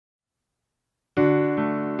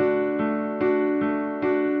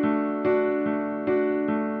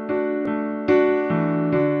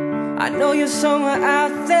know you're somewhere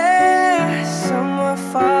out there, somewhere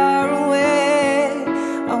far away.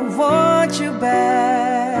 I want you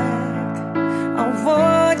back, I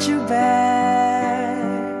want you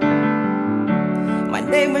back. My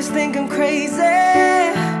neighbors think I'm crazy,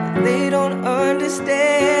 but they don't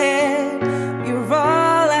understand. You're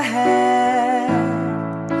all I have,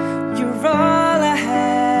 you're all I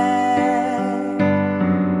have.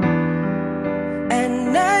 At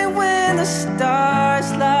night when the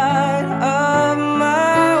stars light up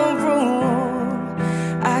my room,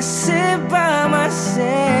 I sit by myself,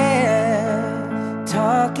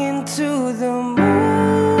 talking to the moon,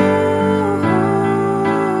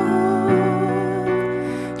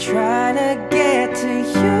 trying to get to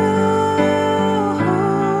you.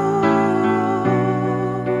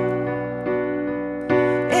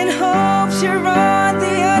 In hopes you're on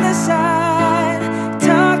the other side,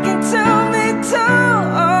 talking to me too.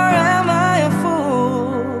 Or am I a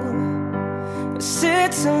fool who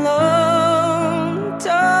sits alone,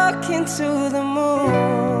 talking to the moon?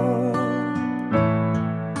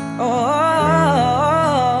 Oh,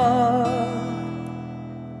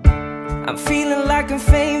 I'm feeling like I'm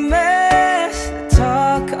famous, the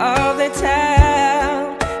talk of the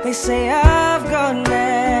town. They say I've gone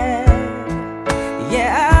mad,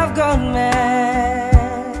 yeah, I've gone mad.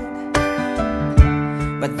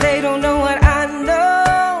 But they don't know what I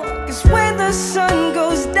know, 'cause when the sun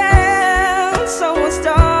goes down, someone's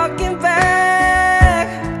talking back.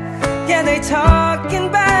 Yeah, they talking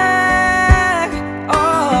back.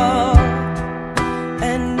 Oh,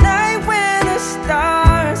 at night when the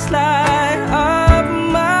stars light up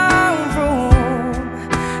my room,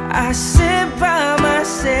 I sit by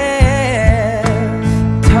myself,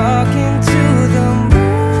 talking to the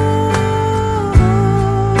moon,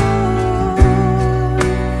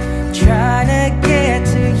 trying to get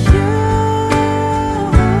to you.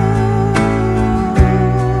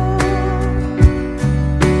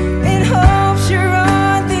 In hopes you're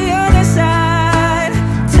on the other side,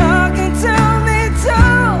 talking to me too.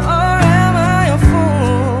 Or am I a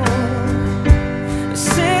fool who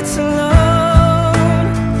sits alone,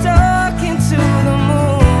 talking to the moon?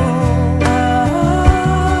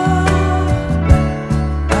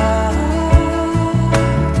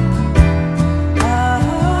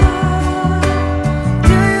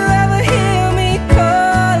 Do you ever hear me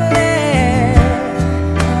calling?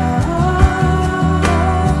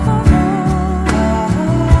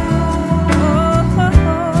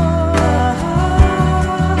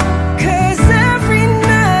 'Cause every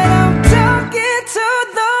night I'm talking to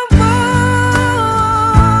the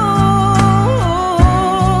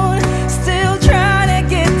moon, still trying to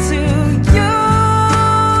get to you.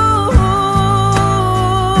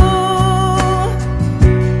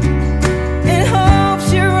 In hopes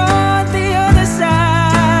you're on the other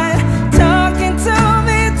side, talking to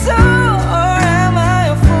me too. Or am I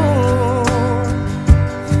a fool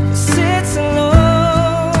who sits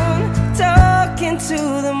alone, talking to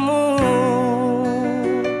the moon?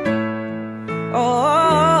 Oh,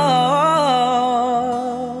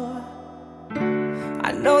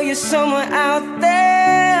 I know you're somewhere out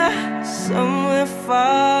there, somewhere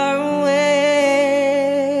far